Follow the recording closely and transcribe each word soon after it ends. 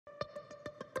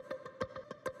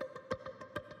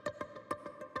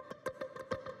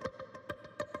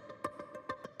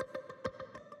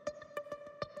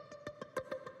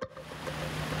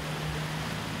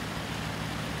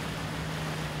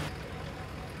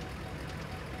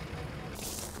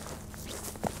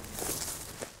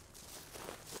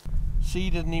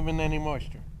seed isn't even any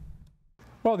moisture.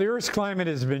 Well, the Earth's climate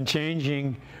has been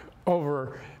changing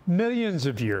over millions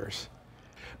of years,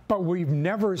 but we've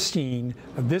never seen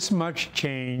this much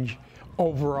change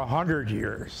over 100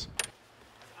 years.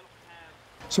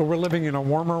 So we're living in a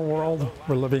warmer world,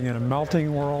 we're living in a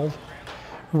melting world,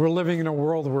 we're living in a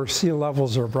world where sea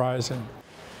levels are rising.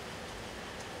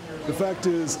 The fact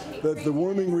is that the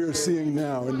warming we are seeing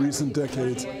now in recent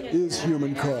decades is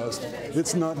human-caused.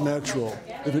 It's not natural.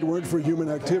 If it weren't for human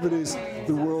activities,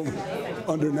 the world,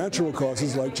 under natural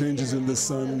causes like changes in the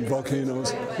sun and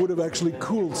volcanoes, would have actually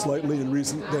cooled slightly in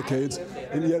recent decades,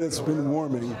 and yet it's been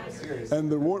warming. And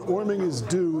the warming is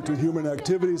due to human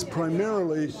activities,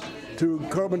 primarily to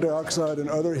carbon dioxide and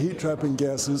other heat-trapping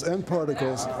gases and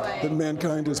particles that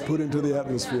mankind has put into the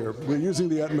atmosphere. We're using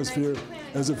the atmosphere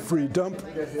as a free dump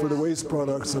for the waste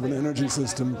products of an energy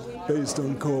system based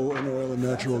on coal and oil and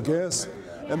natural gas,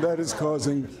 and that is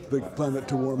causing the planet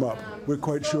to warm up. We're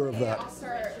quite sure of that.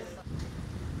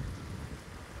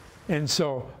 And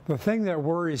so the thing that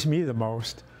worries me the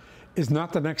most is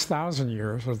not the next 1,000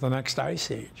 years or the next ice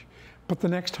age, but the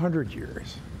next 100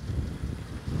 years.